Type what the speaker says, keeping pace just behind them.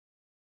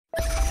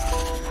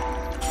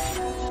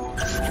Jesus,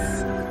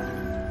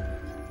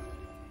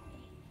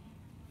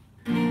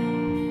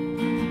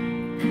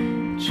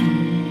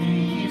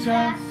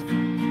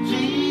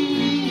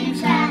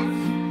 Jesus,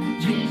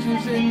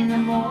 Jesus in the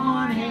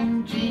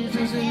morning,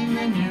 Jesus in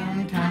the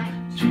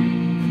noontime.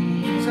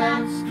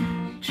 Jesus,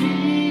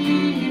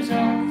 Jesus,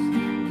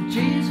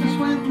 Jesus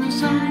when the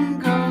sun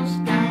goes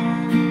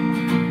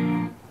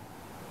down.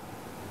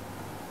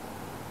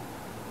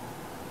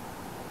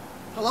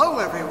 Hello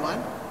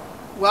everyone,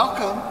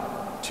 welcome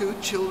to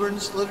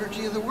Children's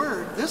Liturgy of the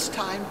Word, this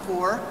time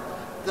for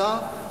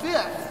the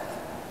 5th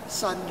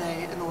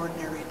Sunday in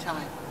Ordinary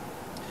Time.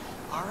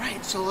 All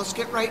right, so let's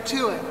get right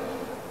to it.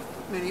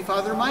 Mini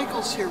Father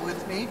Michael's here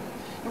with me,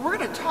 and we're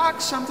going to talk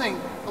something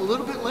a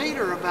little bit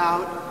later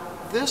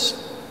about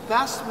this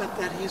vestment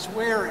that he's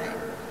wearing.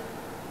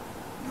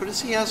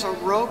 Notice he has a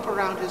rope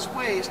around his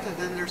waist, and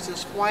then there's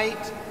this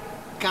white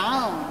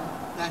gown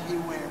that he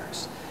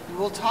wears. And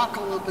we'll talk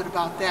a little bit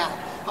about that.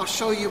 I'll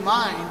show you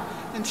mine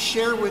and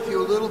share with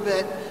you a little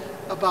bit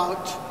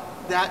about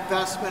that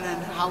vestment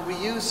and how we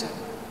use it.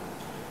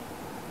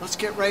 Let's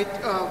get right,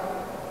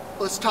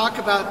 let's talk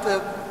about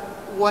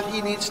what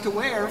he needs to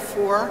wear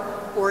for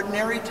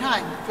Ordinary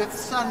Time, 5th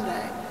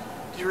Sunday.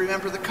 Do you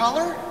remember the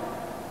color?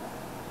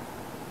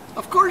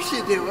 Of course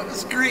you do. It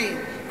was green.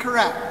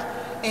 Correct.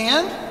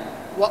 And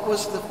what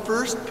was the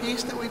first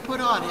piece that we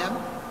put on him?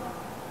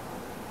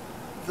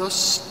 The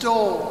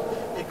stole.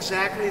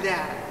 Exactly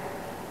that.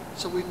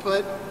 So we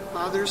put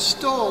Father's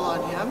stole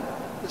on him,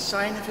 the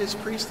sign of his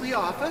priestly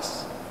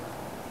office.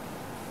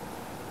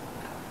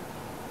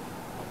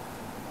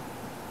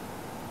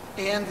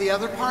 And the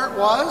other part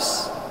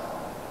was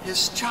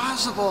his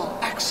chasuble.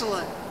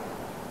 Excellent.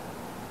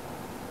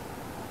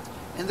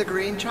 And the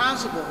green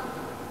chasuble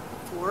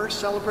for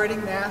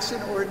celebrating Mass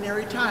in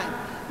Ordinary Time.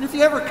 And if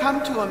you ever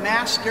come to a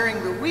Mass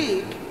during the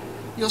week,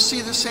 you'll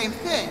see the same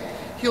thing.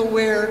 He'll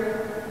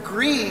wear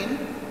green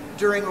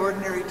during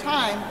Ordinary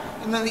Time,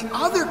 and then the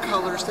other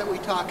colors that we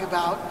talk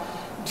about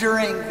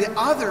during the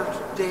other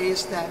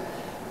days that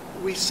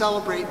we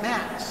celebrate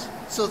Mass.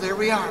 So there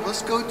we are.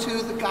 Let's go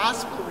to the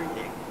Gospel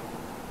reading.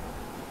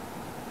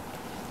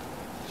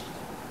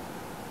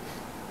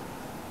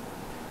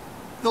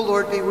 The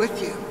Lord be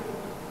with you,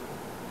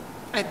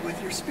 and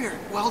with your spirit.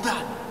 Well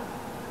done.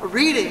 A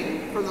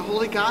reading from the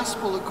Holy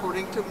Gospel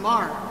according to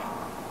Mark.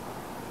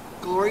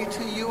 Glory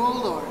to you, O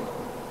Lord.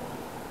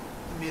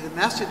 And may the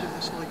message of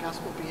this Holy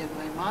Gospel be in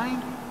my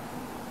mind,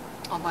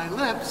 on my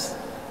lips,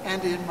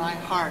 and in my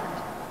heart.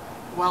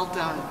 Well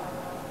done.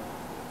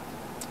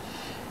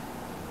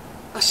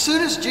 As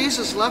soon as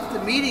Jesus left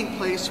the meeting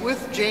place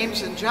with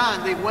James and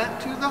John, they went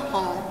to the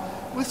home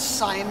with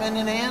Simon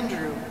and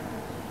Andrew.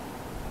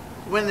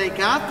 When they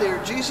got there,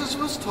 Jesus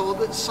was told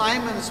that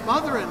Simon's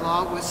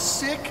mother-in-law was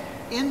sick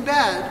in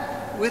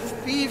bed with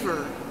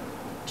fever.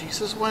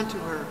 Jesus went to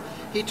her.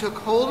 He took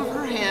hold of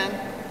her hand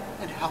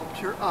and helped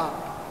her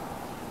up.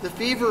 The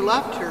fever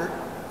left her,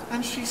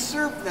 and she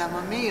served them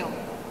a meal.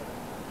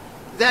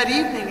 That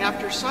evening,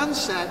 after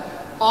sunset,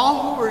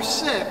 all who were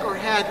sick or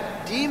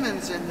had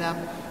demons in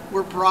them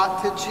were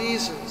brought to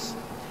Jesus.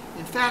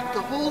 In fact,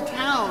 the whole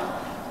town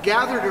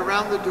gathered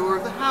around the door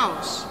of the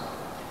house.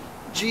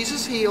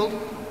 Jesus healed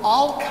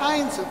all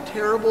kinds of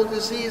terrible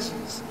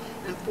diseases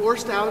and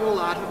forced out a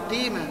lot of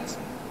demons.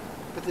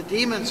 But the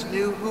demons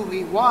knew who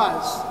he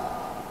was,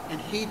 and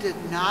he did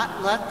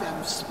not let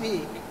them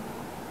speak.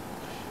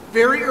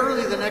 Very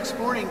early the next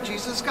morning,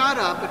 Jesus got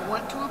up and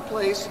went to a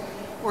place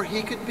where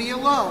he could be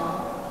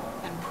alone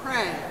and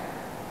pray.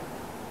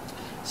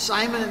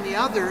 Simon and the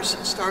others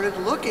started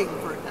looking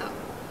for him.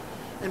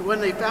 And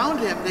when they found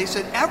him, they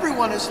said,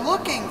 "Everyone is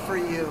looking for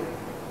you."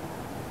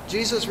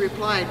 Jesus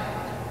replied,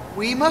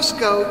 "We must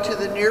go to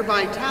the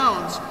nearby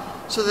towns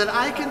so that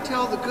I can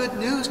tell the good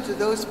news to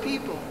those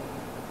people.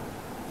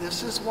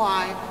 This is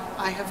why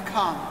I have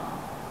come."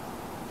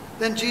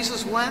 Then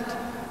Jesus went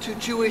to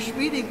Jewish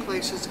meeting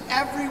places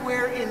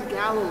everywhere in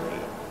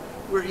Galilee,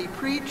 where he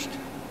preached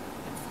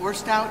and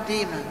forced out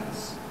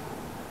demons.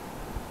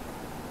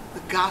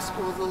 The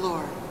Gospel of the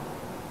Lord.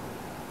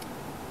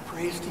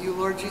 Praise to you,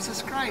 Lord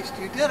Jesus Christ.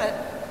 You did it.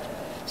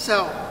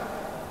 So,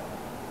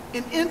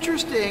 an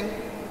interesting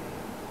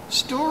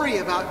story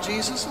about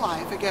Jesus'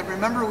 life. Again,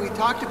 remember we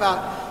talked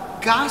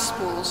about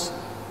Gospels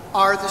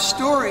are the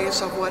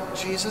stories of what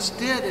Jesus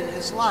did in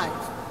his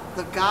life.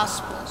 The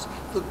Gospels,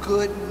 the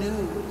good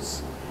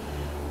news.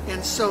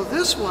 And so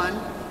this one,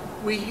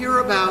 we hear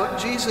about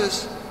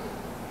Jesus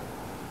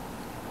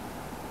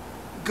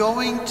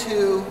going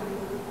to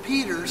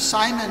Peter,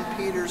 Simon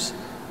Peter's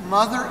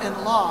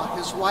mother-in-law,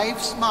 his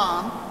wife's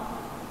mom,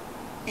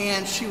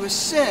 and she was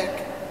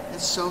sick,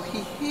 and so he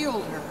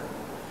healed her.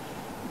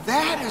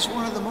 That is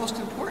one of the most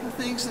important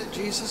things that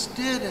Jesus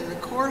did in the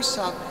course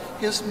of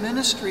his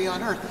ministry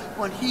on earth.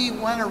 When he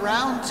went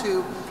around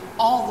to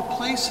all the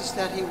places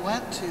that he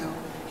went to,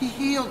 he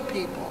healed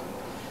people.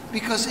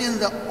 Because in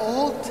the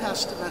Old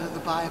Testament of the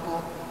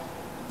Bible,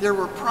 there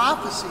were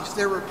prophecies,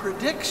 there were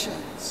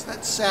predictions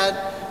that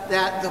said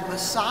that the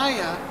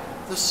Messiah,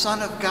 the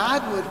Son of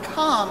God, would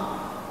come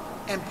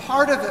And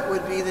part of it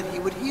would be that he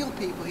would heal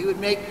people. He would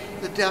make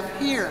the deaf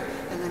hear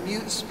and the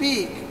mute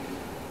speak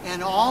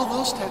and all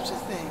those types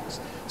of things.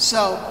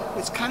 So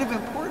it's kind of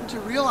important to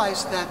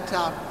realize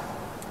that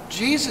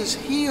Jesus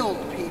healed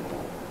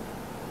people.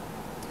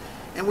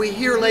 And we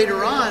hear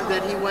later on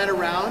that he went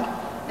around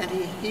and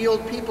he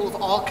healed people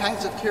of all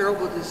kinds of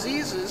terrible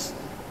diseases,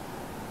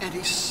 and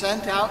he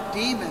sent out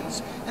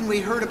demons. And we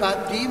heard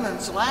about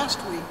demons last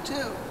week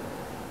too.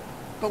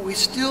 But we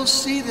still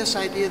see this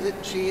idea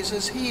that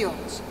Jesus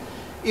heals.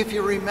 If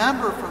you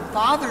remember from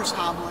Father's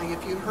homily,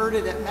 if you heard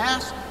it at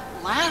Mass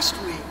last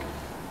week,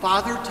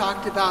 Father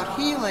talked about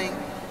healing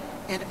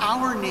and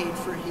our need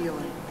for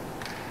healing.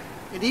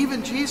 And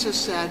even Jesus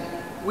said,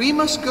 we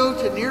must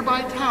go to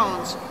nearby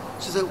towns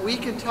so that we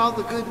can tell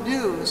the good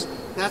news.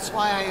 That's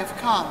why I have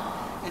come.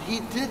 And he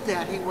did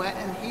that. He went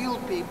and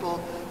healed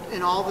people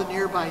in all the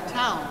nearby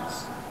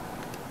towns.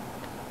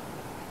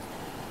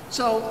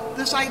 So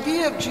this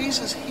idea of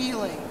Jesus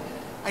healing,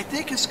 I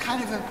think, is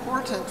kind of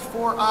important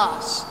for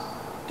us.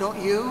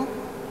 Don't you?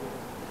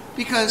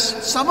 Because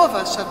some of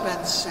us have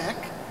been sick.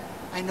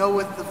 I know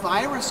with the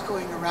virus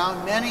going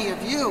around, many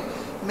of you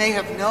may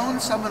have known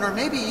someone, or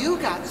maybe you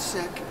got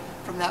sick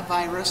from that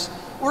virus,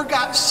 or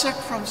got sick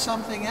from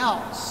something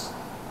else.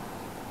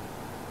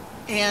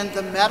 And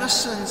the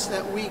medicines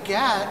that we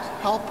get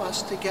help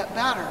us to get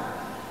better.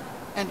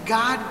 And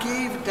God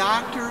gave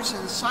doctors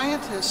and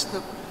scientists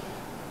the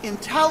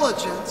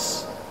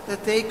intelligence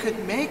that they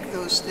could make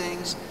those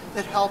things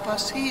that help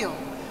us heal.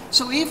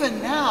 So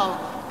even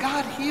now,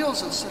 God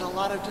heals us in a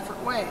lot of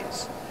different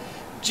ways.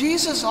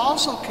 Jesus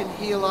also can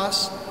heal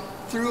us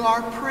through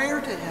our prayer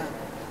to him.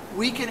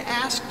 We can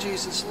ask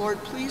Jesus, Lord,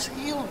 please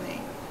heal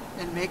me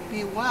and make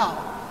me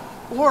well.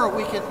 Or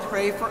we can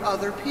pray for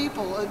other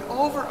people and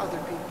over other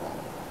people.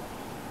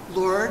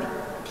 Lord,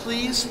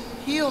 please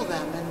heal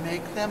them and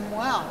make them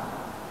well.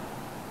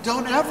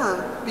 Don't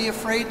ever be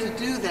afraid to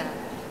do that,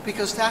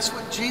 because that's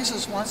what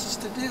Jesus wants us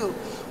to do.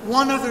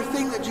 One other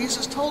thing that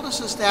Jesus told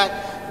us is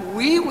that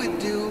we would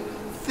do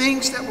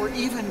things that were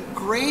even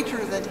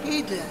greater than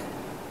he did.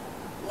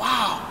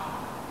 Wow.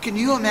 Can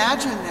you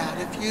imagine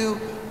that? If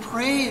you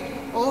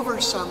prayed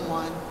over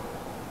someone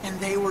and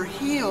they were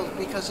healed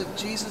because of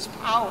Jesus'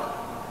 power.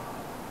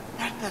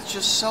 That's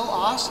just so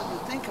awesome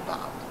to think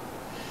about.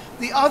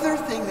 The other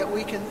thing that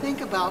we can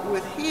think about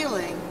with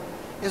healing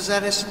is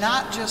that it's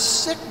not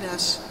just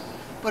sickness,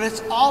 but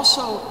it's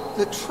also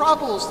the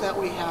troubles that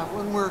we have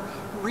when we're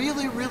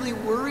really, really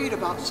worried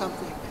about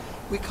something.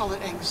 We call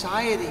it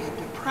anxiety and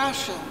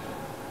depression.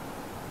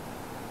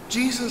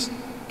 Jesus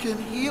can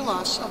heal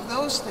us of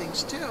those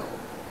things too.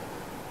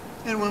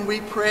 And when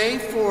we pray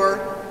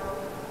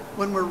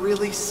when we're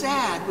really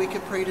sad, we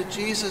can pray to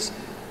Jesus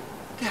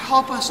to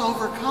help us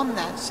overcome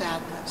that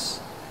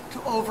sadness,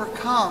 to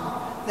overcome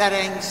that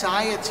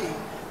anxiety,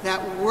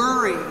 that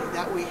worry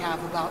that we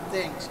have about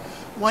things.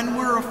 When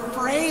we're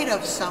afraid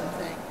of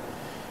something,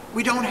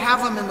 we don't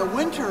have them in the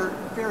winter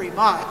very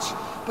much,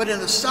 but in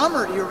the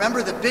summer, do you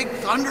remember the big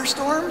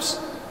thunderstorms?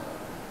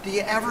 Do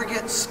you ever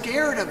get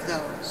scared of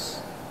those?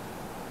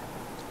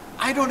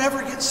 I don't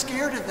ever get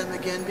scared of them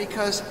again,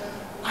 because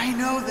I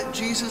know that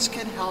Jesus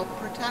can help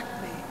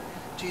protect me.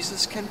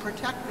 Jesus can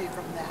protect me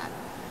from that.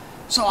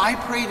 So I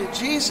pray to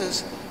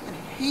Jesus, and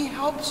he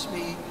helps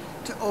me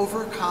to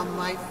overcome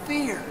my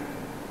fear.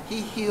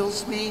 He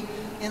heals me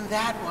in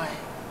that way.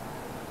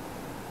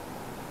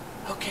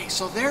 Okay,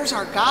 so there's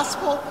our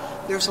gospel.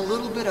 There's a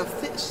little bit of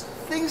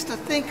things to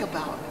think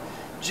about.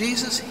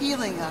 Jesus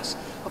healing us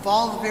of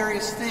all the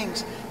various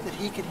things that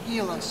he can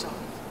heal us of.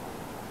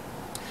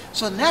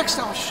 So next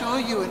I'll show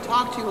you and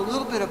talk to you a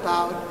little bit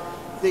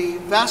about the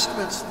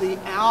vestments, the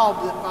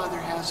alb that Father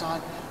has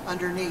on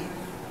underneath.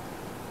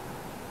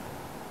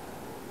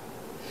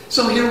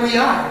 So here we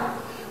are.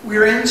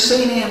 We're in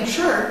St. Anne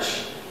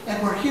Church,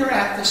 and we're here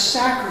at the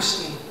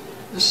sacristy.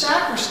 The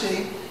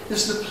sacristy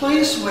is the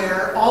place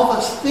where all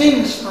the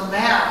things for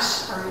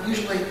Mass are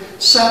usually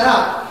set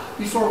up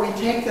before we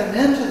take them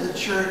into the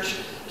church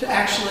to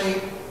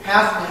actually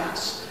have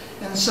Mass.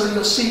 And so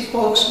you'll see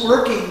folks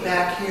working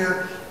back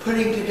here,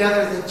 putting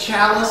together the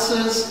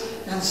chalices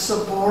and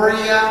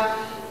ciboria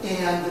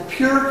and the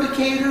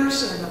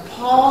purificators and the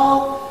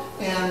pall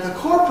and the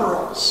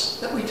corporals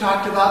that we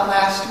talked about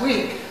last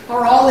week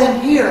are all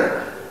in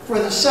here for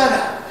the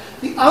setup.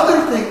 The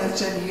other thing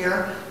that's in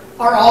here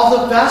are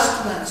all the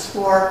vestments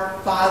for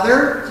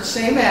Father to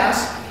say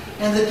Mass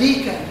and the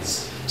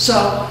deacons.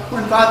 So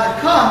when Father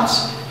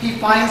comes, he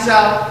finds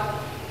out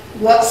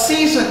what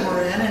season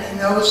we're in, and he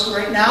knows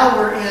right now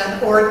we're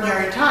in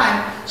ordinary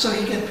time, so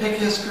he can pick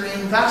his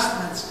green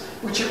vestments,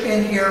 which are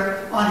in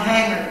here on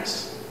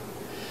hangers.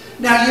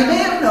 Now you may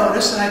have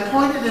noticed, and I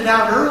pointed it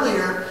out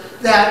earlier,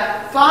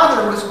 that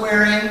Father was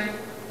wearing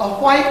a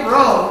white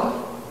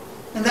robe,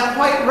 and that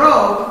white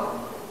robe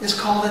is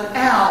called an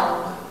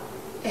alb,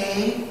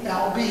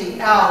 A-L-B,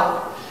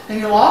 alb. And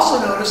you'll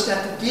also notice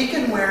that the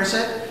deacon wears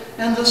it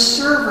and the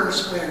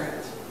servers wear it.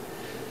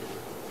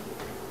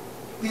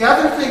 The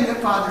other thing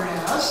that Father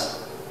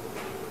has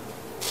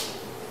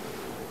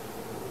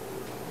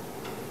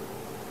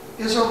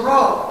is a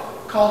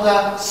rope called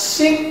a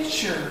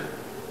cincture.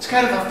 It's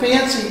kind of a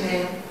fancy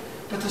name,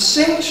 but the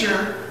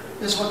cincture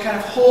is what kind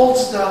of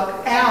holds the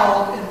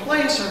alb in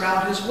place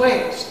around his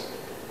waist.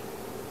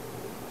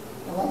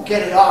 I won't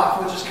get it off.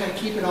 We'll just kind of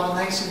keep it all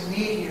nice and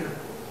neat here.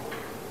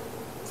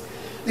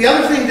 The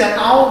other thing that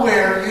I'll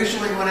wear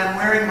usually when I'm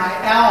wearing my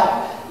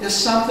alb is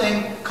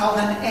something called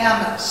an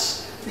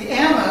amice. The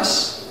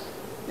amice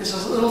is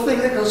a little thing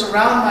that goes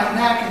around my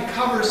neck and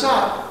covers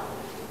up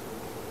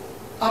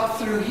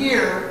through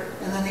here,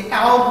 and then the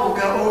alb will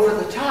go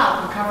over the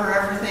top and cover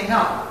everything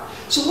up.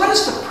 So what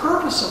is the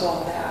purpose of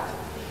all that?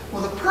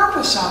 Well, the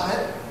purpose of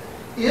it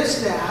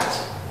is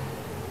that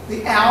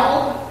the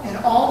alb and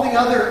all the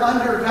other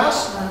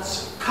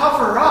undervestments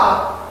cover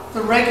up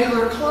the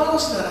regular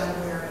clothes that I'm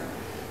wearing.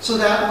 So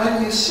that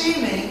when you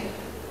see me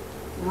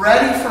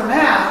ready for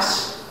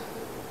Mass,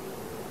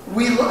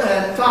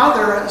 and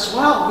Father as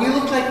well, we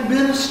look like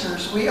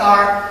ministers. We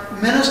are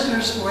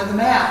ministers for the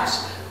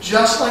Mass.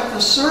 Just like the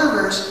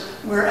servers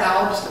wear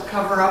albs that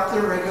cover up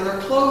their regular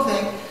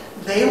clothing,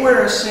 they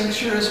wear a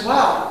cincture as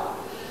well.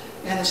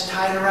 And it's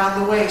tied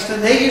around the waist.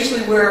 And they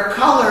usually wear a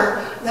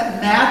color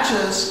that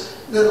matches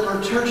the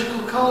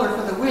liturgical color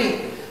for the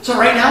week. So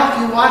right now,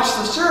 if you watch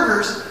the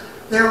servers,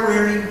 they're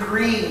wearing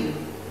green.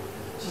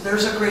 So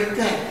there's a great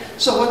thing.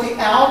 So what the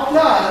alb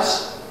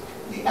does,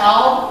 the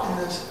alb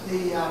and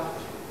the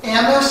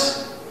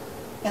amice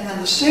and then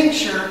the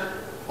cincture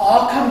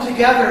all come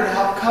together to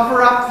help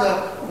cover up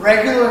the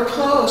regular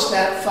clothes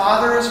that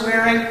Father is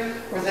wearing,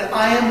 or that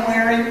I am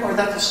wearing, or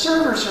that the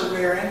servers are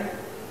wearing,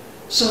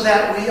 so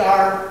that we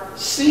are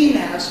seen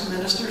as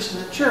ministers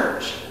in the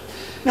church.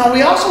 Now,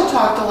 we also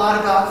talked a lot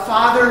about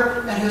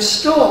Father and his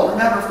stole.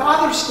 Remember,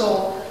 Father's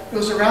stole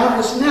goes around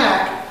his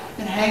neck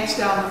and hangs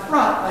down the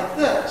front like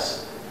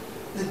this.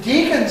 The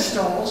deacon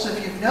stoles,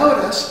 if you've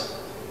noticed,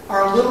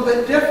 are a little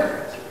bit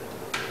different.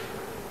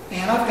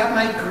 And I've got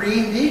my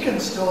green deacon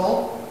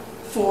stole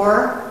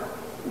for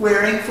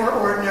wearing for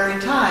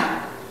ordinary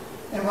time.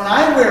 And when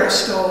I wear a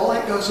stole,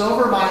 it goes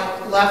over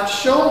my left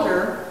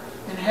shoulder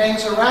and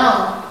hangs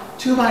around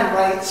to my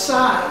right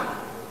side.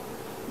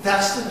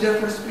 That's the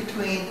difference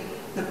between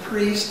the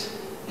priest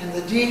and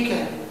the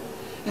deacon.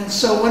 And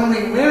so when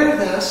we wear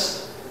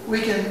this,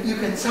 you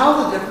can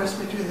tell the difference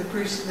between the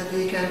priest and the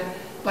deacon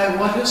by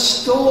what his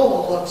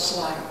stole looks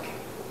like.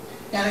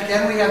 And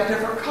again, we have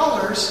different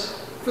colors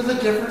for the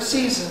different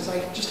seasons.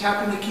 I just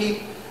happen to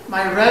keep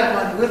my red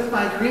one with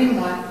my green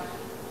one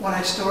when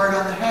I store it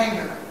on the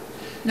hanger.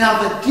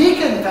 Now, the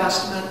deacon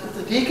vestment that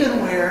the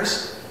deacon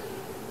wears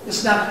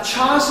is not a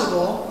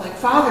chasuble like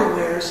Father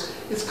wears.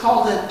 It's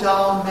called a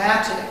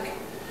dalmatic.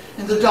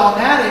 And the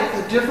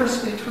dalmatic, the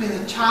difference between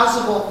the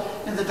chasuble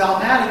and the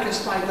dalmatic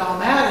is my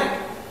dalmatic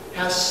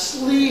has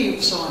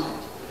sleeves on it.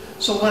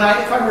 So if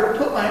I were to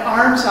put my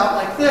arms out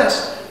like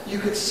this, you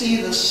could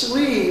see the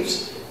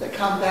sleeves that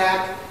come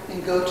back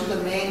and go to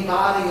the main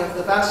body of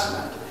the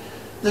vestment.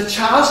 The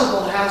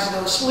chasuble has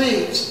no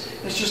sleeves.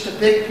 It's just a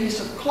big piece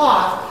of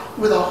cloth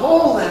with a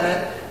hole in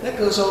it that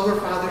goes over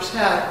Father's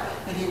head,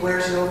 and he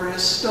wears it over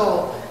his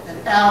stole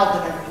and alb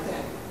and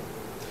everything.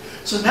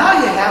 So now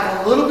you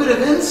have a little bit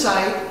of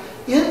insight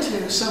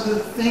into some of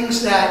the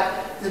things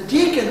that the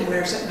deacon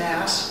wears at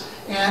Mass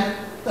and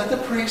that the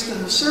priest and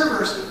the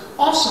servers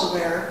also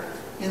wear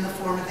in the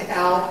form of the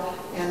alb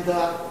and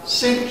the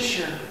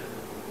cincture.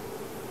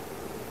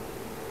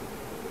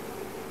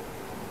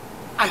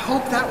 I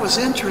hope that was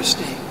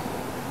interesting.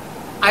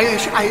 I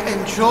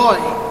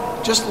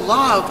enjoy, just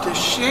love to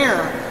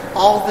share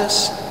all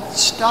this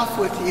stuff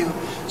with you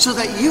so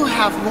that you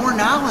have more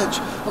knowledge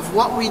of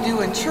what we do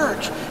in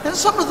church and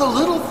some of the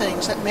little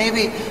things that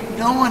maybe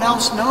no one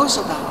else knows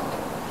about.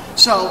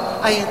 So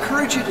I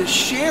encourage you to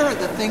share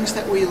the things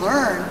that we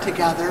learn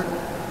together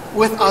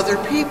with other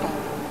people.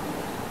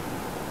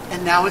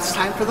 And now it's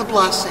time for the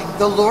blessing.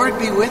 The Lord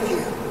be with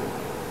you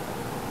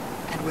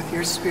and with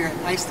your spirit.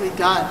 Nicely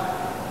done.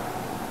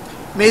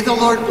 May the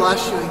Lord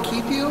bless you and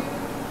keep you.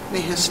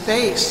 May his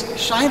face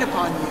shine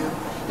upon you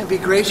and be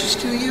gracious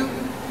to you.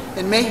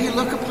 And may he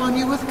look upon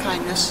you with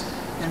kindness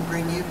and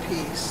bring you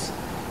peace.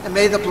 And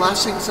may the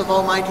blessings of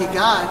Almighty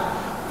God,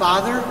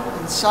 Father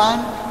and Son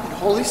and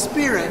Holy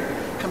Spirit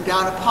come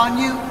down upon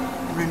you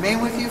and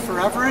remain with you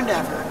forever and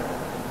ever.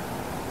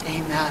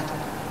 Amen.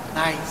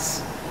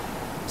 Nice.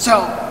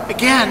 So,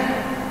 again,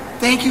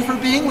 thank you for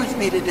being with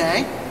me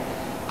today.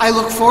 I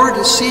look forward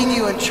to seeing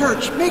you in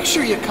church. Make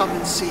sure you come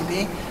and see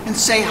me and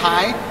say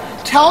hi.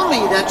 Tell me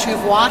that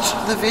you've watched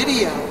the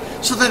video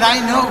so that I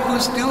know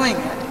who's doing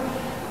it.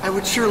 I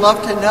would sure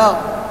love to know.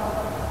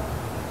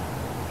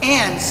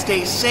 And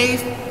stay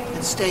safe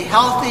and stay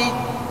healthy,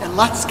 and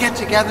let's get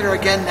together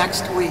again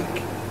next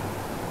week.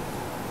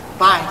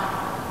 Bye.